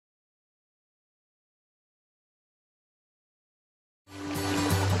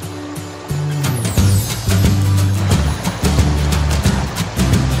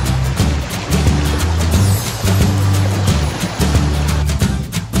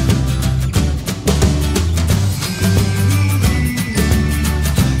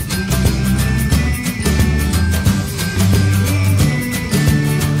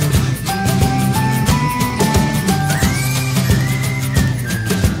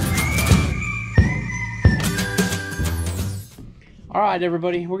All right,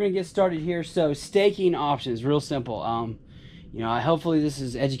 everybody, we're gonna get started here. So staking options, real simple. Hopefully this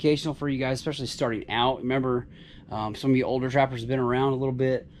is educational for you guys, especially starting out. Remember, some of you older trappers have been around a little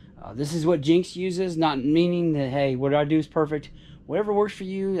bit. This is what Jinx uses, not meaning that, hey, what I do is perfect. Whatever works for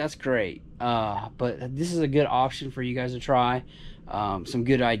you, that's great. But this is a good option for you guys to try. Some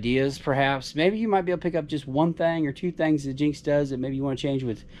good ideas, perhaps. Maybe you might be able to pick up just one thing or two things that Jinx does that maybe you want to change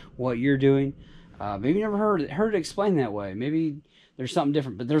with what you're doing. Maybe you never heard it explained that way. Maybe there's something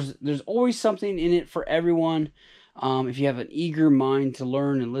different, but there's always something in it for everyone. If you have an eager mind to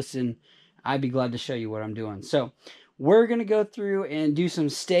learn and listen, I'd be glad to show you what I'm doing. So we're going to go through and do some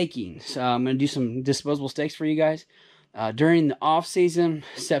staking. So I'm going to do some disposable stakes for you guys. During the off season,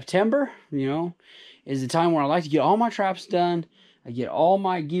 September, is the time where I like to get all my traps done. I get all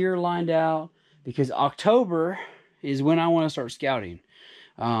my gear lined out, because October is when I want to start scouting.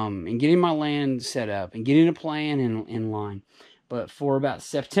 And getting my land set up and getting a plan in line. But for about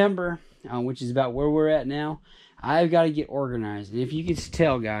September, which is about where we're at now, I've got to get organized. And if you can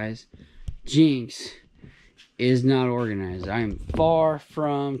tell, guys, Jinx is not organized. I am far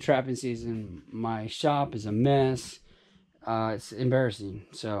from trapping season. My shop is a mess. It's embarrassing.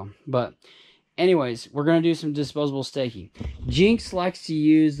 But anyways, we're going to do some disposable staking. Jinx likes to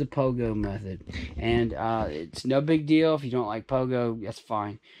use the POGO method. And it's no big deal if you don't like POGO. That's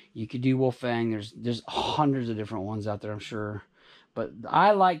fine. You could do Wolfang. There's hundreds of different ones out there, I'm sure. But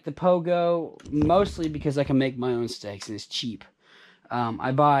I like the POGO mostly because I can make my own stakes and it's cheap.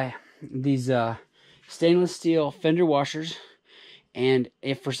 I buy these stainless steel fender washers. And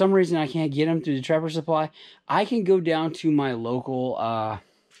if for some reason I can't get them through the Trapper Supply, I can go down to my local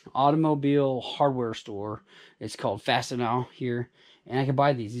automobile hardware store. It's called Fastenal here, and I can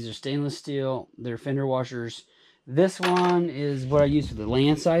buy these. These are stainless steel. They're fender washers. This one is what I use for the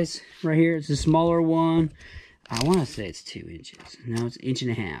land size right here. It's a smaller one. I want to say it's 2 inches. No, it's 1.5 inches.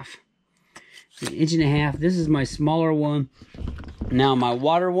 It's 1.5 inches. This is my smaller one. Now my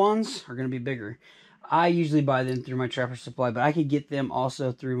water ones are going to be bigger. I usually buy them through my Trapper Supply, but I could get them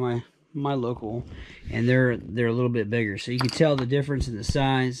also through my local, and they're a little bit bigger, so you can tell the difference in the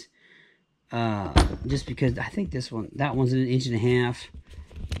size. Just because I think that one's 1.5 inches.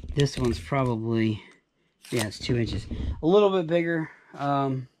 This one's probably, yeah, it's 2 inches, a little bit bigger.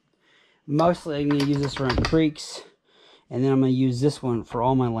 Mostly I'm going to use this around creeks, and then I'm going to use this one for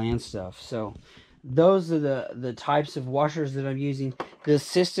all my land stuff. So those are the types of washers that I'm using. The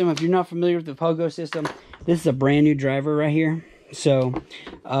system, if you're not familiar with the POGO system, this is a brand new driver right here. So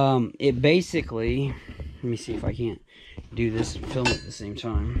it basically, let me see if I can't do this and film at the same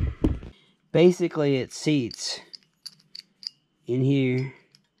time. Basically it seats in here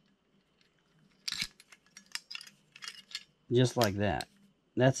just like that.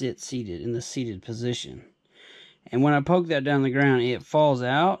 That's it seated in the seated position. And when I poke that down the ground, it falls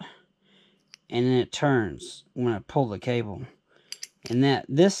out and then it turns when I pull the cable. And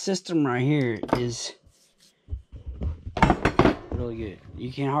this system right here is really good.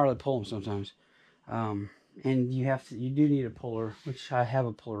 You can hardly pull them sometimes. And you do need a puller, which I have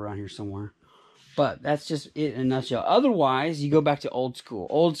a puller around here somewhere. But that's just it in a nutshell. Otherwise, you go back to old school.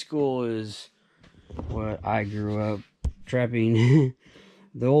 Old school is what I grew up trapping.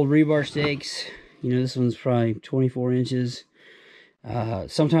 The old rebar stakes. This one's probably 24 inches.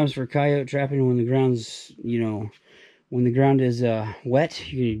 Sometimes for coyote trapping, when the ground's, when the ground is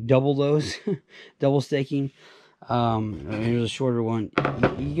wet, you can double those, double staking. Here's a shorter one.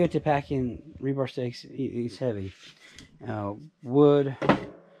 You get to pack in rebar stakes, it's heavy. Wood,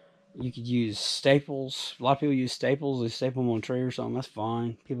 you could use staples. A lot of people use staples. They staple them on a tray or something. That's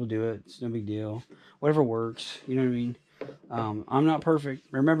fine. People do it. It's no big deal. Whatever works. You know what I mean? I'm not perfect.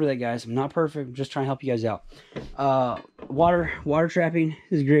 Remember that, guys. I'm not perfect. I'm just trying to help you guys out. Water trapping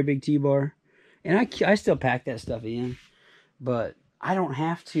is a great big T-bar. And I still pack that stuff in. But I don't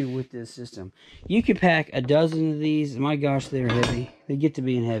have to with this system. You could pack a dozen of these. My gosh, they're heavy. They get to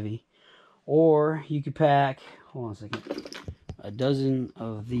being heavy. Or you could pack, hold on a second, a dozen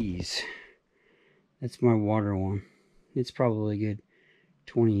of these. That's my water one. It's probably a good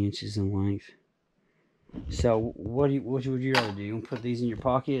 20 inches in length. So what would you rather do? You want to put these in your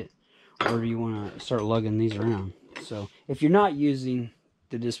pocket, or do you want to start lugging these around? So if you're not using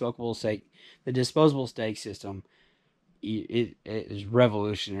the disposable stake system, it is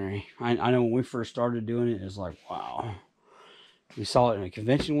revolutionary. I know when we first started doing it, it was like, wow. We saw it in a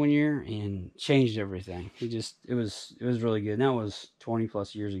convention one year and changed everything. It was really good. And that was 20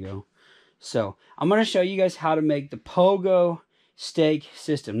 plus years ago. So I'm going to show you guys how to make the POGO stake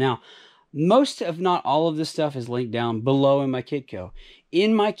system. Now, most, if not all of this stuff is linked down below in my Kitco.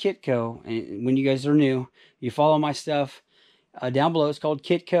 In my Kitco, and when you guys are new, you follow my stuff, down below. It's called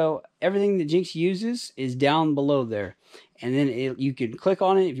Kitco. Everything that Jinx uses is down below there. And then you can click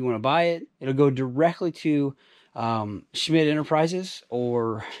on it if you want to buy it. It'll go directly to Schmidt Enterprises,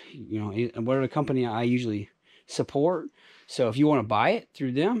 or whatever company I usually support. So if you want to buy it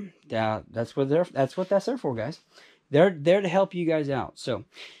through them, that's what that's there for, guys. They're there to help you guys out. So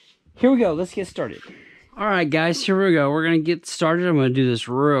here we go. Let's get started. All right, guys, here we go. We're going to get started. I'm going to do this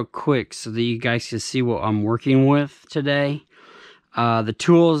real quick so that you guys can see what I'm working with today. The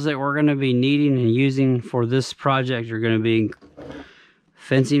tools that we're going to be needing and using for this project are going to be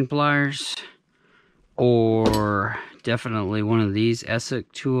fencing pliers, or definitely one of these Essex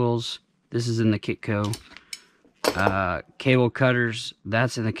tools. This is in the Kitco. Cable cutters,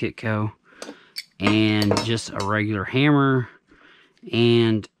 that's in the Kitco. And just a regular hammer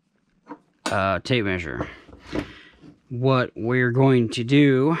and tape measure. What we're going to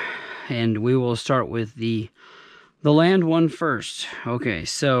do, and we will start with the land one first. Okay,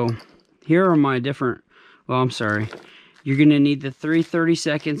 so here are my different, well, I'm sorry. You're going to need the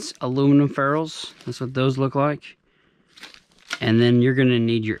 3/32 aluminum ferrules. That's what those look like. And then you're going to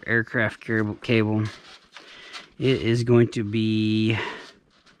need your aircraft cable. It is going to be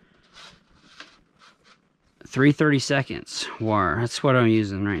 3/32 wire. That's what I'm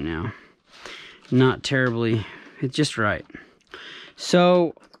using right now. Not terribly, it's just right.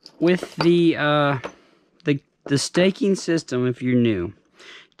 So with the staking system, if you're new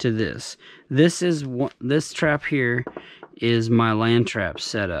to this trap here is my land trap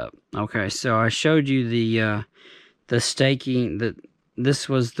setup. Okay, so I showed you the staking. This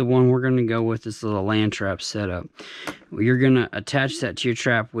was the one we're going to go with, this little land trap setup. You're going to attach that to your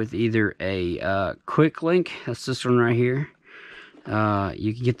trap with either a quick link. That's this one right here.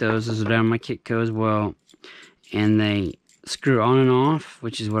 You can get those are down my Kitco as well, and they screw on and off,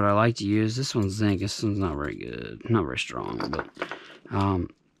 which is what I like to use. This one's zinc. This one's not very good, not very strong, but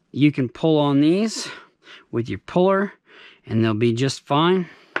you can pull on these with your puller and they'll be just fine.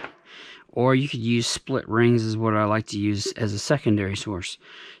 Or you could use split rings, is what I like to use as a secondary source.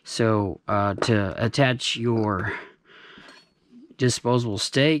 So to attach your disposable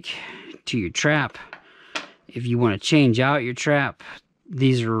stake to your trap, if you want to change out your trap,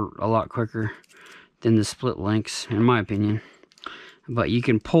 these are a lot quicker than the split links, in my opinion. But you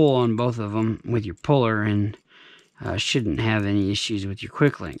can pull on both of them with your puller and shouldn't have any issues with your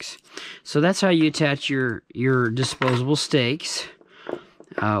quick links. So that's how you attach your disposable stakes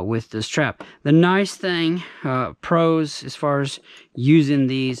with this trap. The nice thing, pros as far as using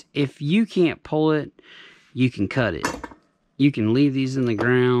these, if you can't pull it, you can cut it. You can leave these in the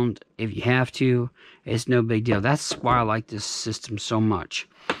ground if you have to. It's no big deal. That's why I like this system so much.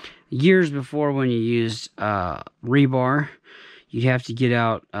 Years before, when you used rebar, you'd have to get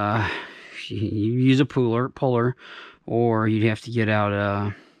out, you use a puller, or you'd have to get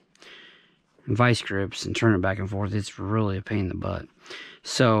out vice grips and turn it back and forth. It's really a pain in the butt.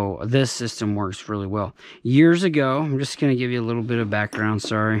 So this system works really well. Years ago, I'm just going to give you a little bit of background,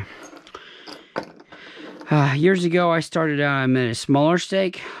 sorry. Years ago, I started out, I made a smaller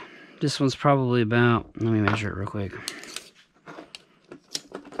stake. This one's probably about, let me measure it real quick,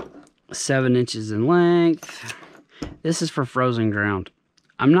 7 inches in length. This is for frozen ground.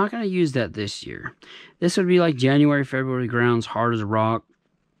 I'm not going to use that this year. This would be like January, February grounds, hard as a rock.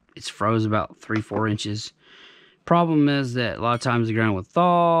 It's froze about 3-4 inches. Problem is that a lot of times the ground would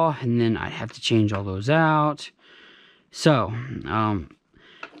thaw, and then I'd have to change all those out. So,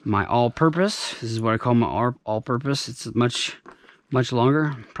 my all-purpose, this is what I call my all-purpose. It's much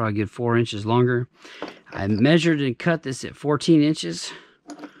longer, probably a good 4 inches longer. I measured and cut this at 14 inches.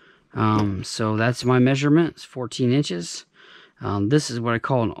 So that's my measurement, it's 14 inches. This is what I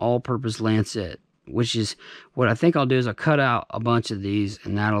call an all-purpose lancet, which is what I think I'll do is I'll cut out a bunch of these,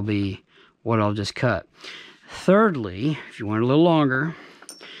 and that'll be what I'll just cut. Thirdly, if you want a little longer,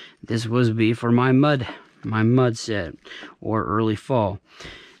 this would be for my mud set, or early fall.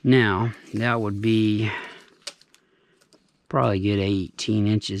 Now, that would be probably get 18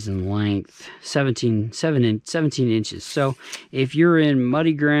 inches in length, 17 inches. So if you're in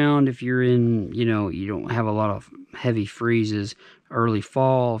muddy ground, if you're in, you don't have a lot of heavy freezes, early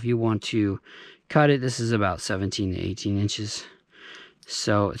fall, if you want to cut it, this is about 17 to 18 inches.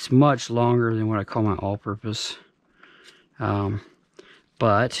 So it's much longer than what I call my all-purpose.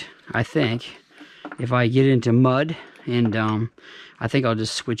 But I think if I get into mud, and I think I'll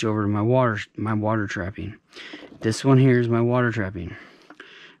just switch over to my water trapping. This one here is my water trapping.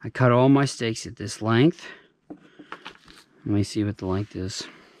 I cut all my stakes at this length. Let me see what the length is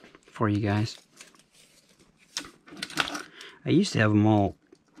for you guys. I used to have them all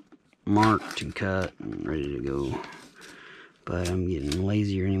marked and cut and ready to go. but I'm getting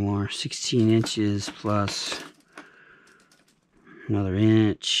lazier anymore. 16 inches plus another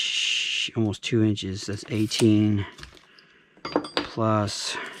inch, almost 2 inches. That's 18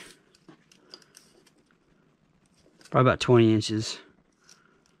 plus probably about 20 inches.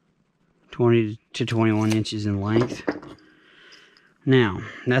 20 to 21 inches in length. Now,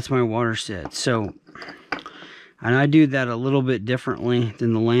 that's my water set. So, and I do that a little bit differently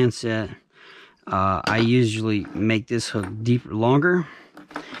than the land set. I usually make this hook deeper, longer,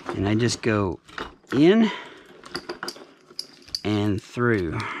 and I just go in and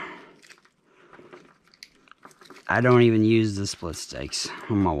through. I don't even use the split stakes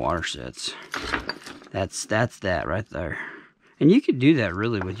on my water sets. That's that right there. And you could do that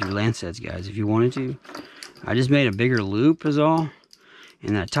really with your land sets, guys, if you wanted to. I just made a bigger loop is all,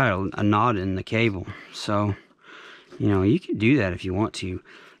 and I tied a knot in the cable. So, you know, you could do that if you want to.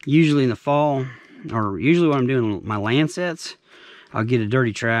 Usually in the fall, or usually when I'm doing my land sets, I'll get a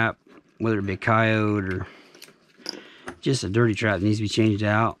dirty trap, whether it be a coyote or just a dirty trap that needs to be changed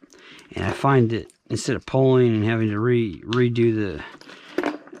out. And I find that instead of pulling and having to redo the,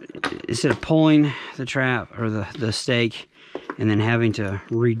 instead of pulling the trap or the stake and then having to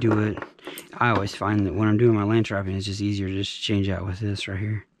redo it, I always find that when I'm doing my land trapping, it's just easier to just change out with this right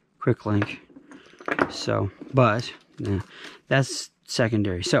here, quick link. So, but yeah, that's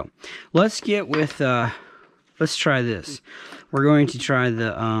secondary. So let's get with let's try this. We're going to try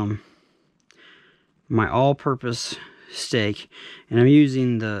the my all-purpose stake, and I'm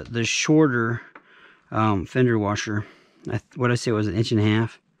using the shorter fender washer. What I say was 1.5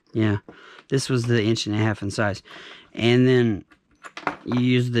 inches. Yeah, this was the 1.5 inches in size. And then you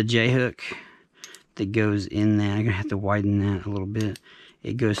use the J hook that goes in that. I'm gonna have to widen that a little bit.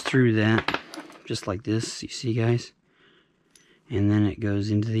 It goes through that just like this, you see, guys, and then it goes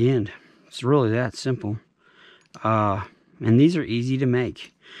into the end. It's really that simple. And these are easy to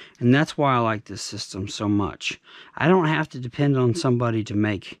make, and that's why I like this system so much. I don't have to depend on somebody to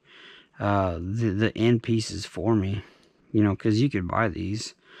make the end pieces for me, you know, because you could buy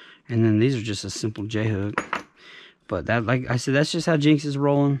these, and then these are just a simple J hook. But that, like I said, that's just how Jinx is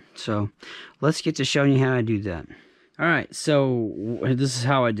rolling. So let's get to showing you how I do that. Alright, so this is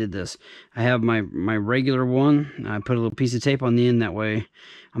how I did this. I have my regular one. I put a little piece of tape on the end, that way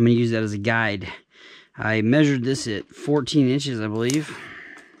I'm going to use that as a guide. I measured this at 14 inches, I believe.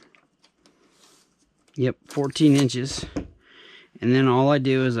 Yep, 14 inches. And then all I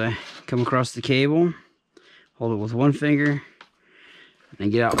do is I come across the cable, hold it with one finger, and I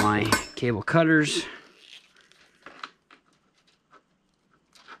get out my cable cutters.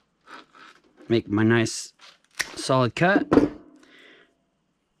 Make my nice solid cut,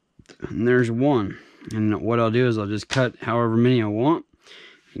 and there's one. And what I'll do is I'll just cut however many I want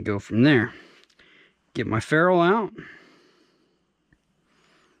and go from there. Get my ferrule out,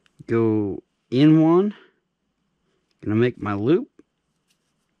 go in one, gonna make my loop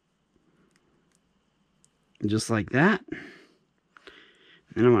just like that,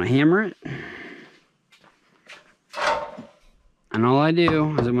 then I'm gonna hammer it. And all I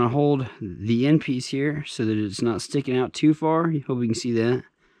do is I'm going to hold the end piece here so that it's not sticking out too far. I hope you can see that.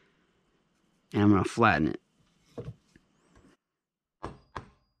 And I'm going to flatten it.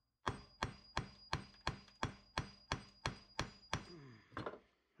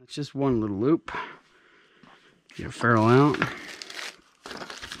 That's just one little loop. Get a ferrule out.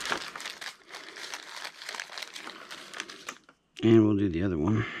 And we'll do the other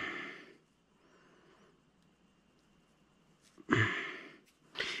one.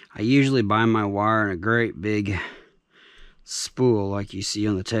 I usually buy my wire in a great big spool like you see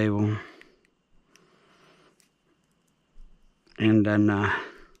on the table. And then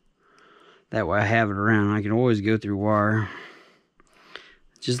that way I have it around. I can always go through wire.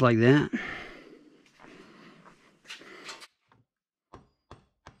 Just like that.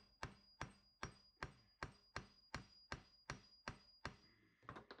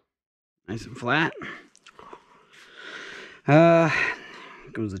 Nice and flat.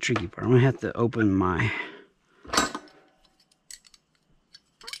 Comes the tricky part. I'm gonna have to open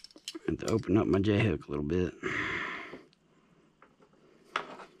up my J hook a little bit,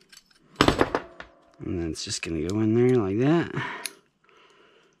 and then it's just gonna go in there like that.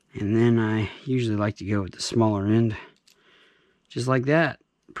 And then I usually like to go with the smaller end, just like that.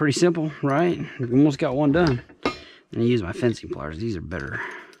 Pretty simple, right? Almost got one done. And I use my fencing pliers. These are better,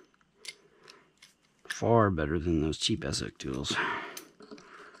 far better than those cheap hook tools.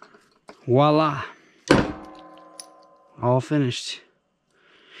 Voila, all finished.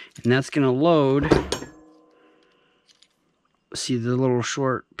 And that's gonna load, see the little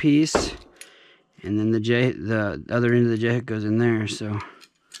short piece, and then the other end of the J hook goes in there. So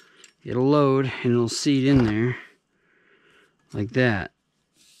it'll load and it'll seat in there like that,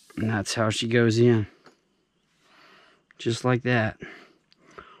 and that's how she goes in, just like that.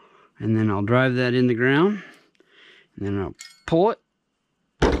 And then I'll drive that in the ground, and then I'll pull it,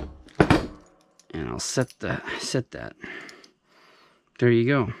 and I'll set that. There you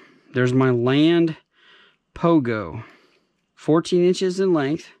go. There's my land POGO, 14 inches in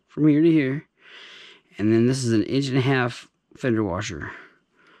length from here to here, and then this is an 1.5 inch fender washer.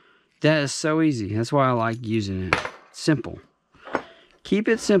 That is so easy. That's why I like using it. Simple. Keep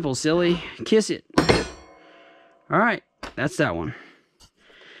it simple, silly. Kiss it. All right, that's that one.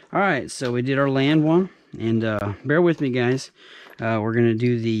 All right, so we did our land one, and bear with me, guys. We're gonna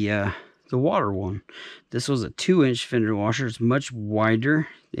do the water one. This was a 2-inch fender washer. It's much wider,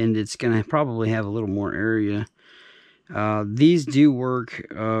 and it's gonna probably have a little more area. These do work.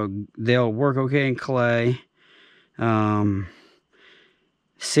 They'll work okay in clay.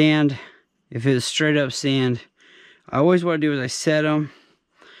 Sand, if it's straight up sand, I always what I do is I set them,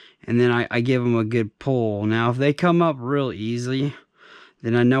 and then I give them a good pull. Now, if they come up real easily,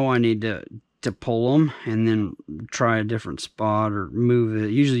 then I know I need to pull them and then try a different spot or move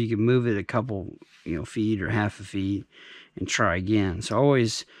it. Usually you can move it a couple feet or half a feet and try again. So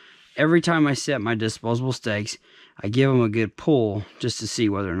always, every time I set my disposable stakes, I give them a good pull just to see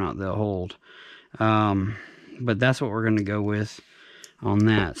whether or not they'll hold. But that's what we're going to go with on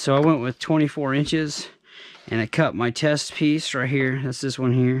that. So I went with 24 inches, and I cut my test piece right here. That's this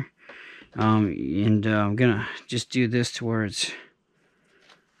one here. I'm gonna just do this to where it's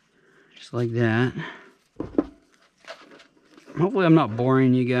just like that. Hopefully I'm not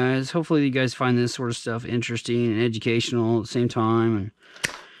boring you guys. Hopefully you guys find this sort of stuff interesting and educational at the same time, and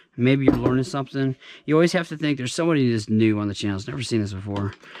maybe you're learning something. You always have to think there's somebody that's new on the channel, has never seen this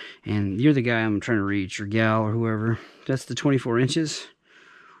before, and you're the guy I'm trying to reach, or gal, or whoever. That's the 24 inches.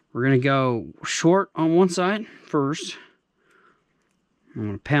 We're gonna go short on one side first. I'm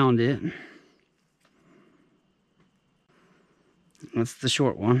gonna pound it. That's the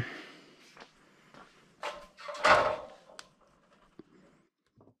short one.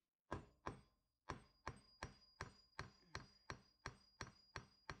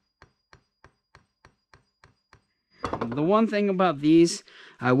 The one thing about these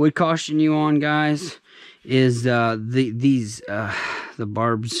I would caution you on, guys, is the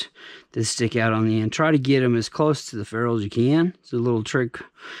barbs that stick out on the end. Try to get them as close to the ferrule as you can. It's a little trick,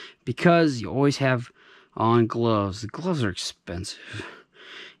 because you always have on gloves. The gloves are expensive.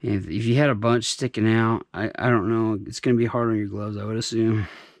 If you had a bunch sticking out, I don't know, it's going to be hard on your gloves, I would assume.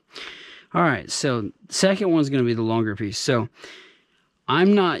 All right, so the second one's going to be the longer piece. So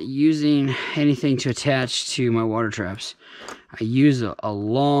I'm not using anything to attach to my water traps. I use a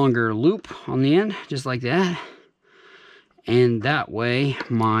longer loop on the end, just like that. And that way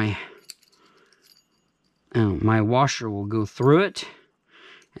my washer will go through it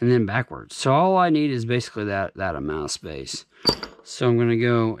and then backwards. So all I need is basically that amount of space. So I'm going to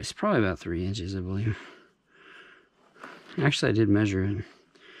go, it's probably about 3 inches, I believe. Actually, I did measure it. I'm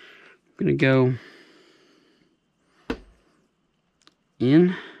going to go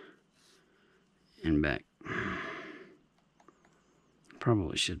in and back.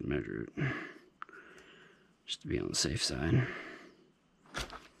 Probably should measure it just to be on the safe side.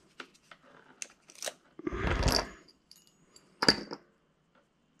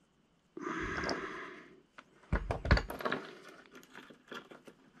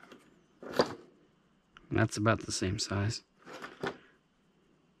 That's about the same size.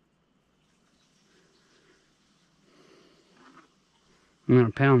 I'm going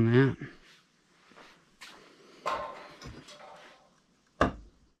to pound that.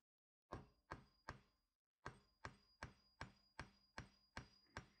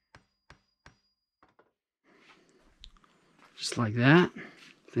 Just like that.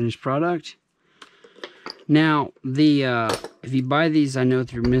 Finished product. Now, if you buy these, I know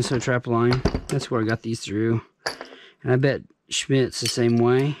through Minnesota Trap Line, that's where I got these through. And I bet Schmidt's the same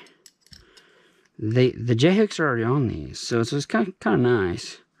way. The J-hooks are already on these, so it's kind of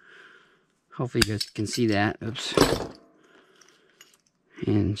nice. Hopefully you guys can see that. Oops.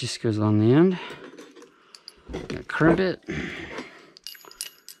 And it just goes on the end. Gotta crimp it.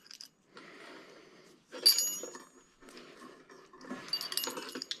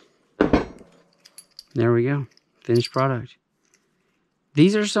 There we go. Finished product.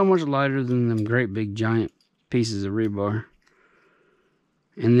 These are so much lighter than them great big giant pieces of rebar.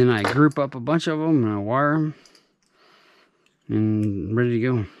 And then I group up a bunch of them and I wire them. And ready to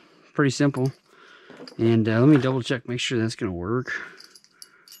go. Pretty simple. And let me double check, make sure that's going to work.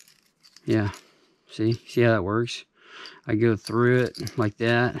 Yeah. See how that works? I go through it like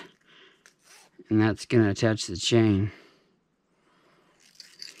that, and that's going to attach the chain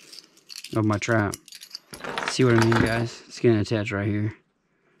of my trap. See what I mean, guys? It's going to attach right here.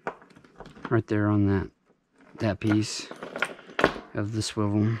 Right there on that piece of the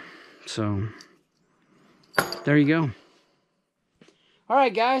swivel. So, there you go.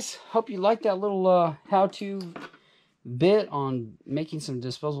 Alright, guys. Hope you liked that little how-to bit on making some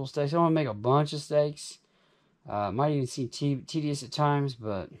disposable stakes. I don't want to make a bunch of stakes. Might even seem tedious at times,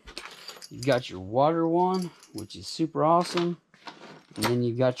 but you've got your water one, which is super awesome. And then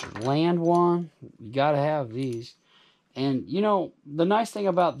you've got your land one. You got to have these. And, you know, the nice thing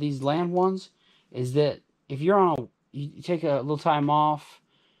about these land ones is that if you're on you take a little time off,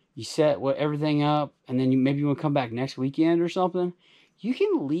 you set everything up, and then maybe you want to come back next weekend or something, you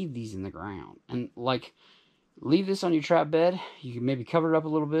can leave these in the ground. And, like, leave this on your trap bed. You can maybe cover it up a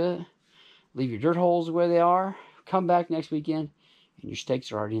little bit. Leave your dirt holes where they are. Come back next weekend, and your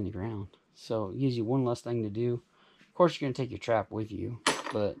stakes are already in the ground. So it gives you one less thing to do. Of course, you're going to take your trap with you.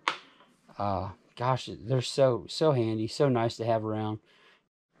 But, gosh, they're so handy. So nice to have around.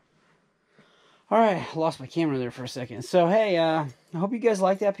 Alright, I lost my camera there for a second. So, hey, I hope you guys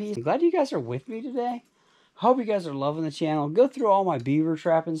like that piece. I'm glad you guys are with me today. I hope you guys are loving the channel. Go through all my beaver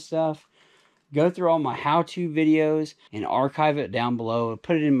trapping stuff. Go through all my how-to videos and archive it down below.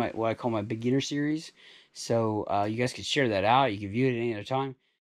 Put it in my what I call my beginner series. So you guys can share that out. You can view it at any other time.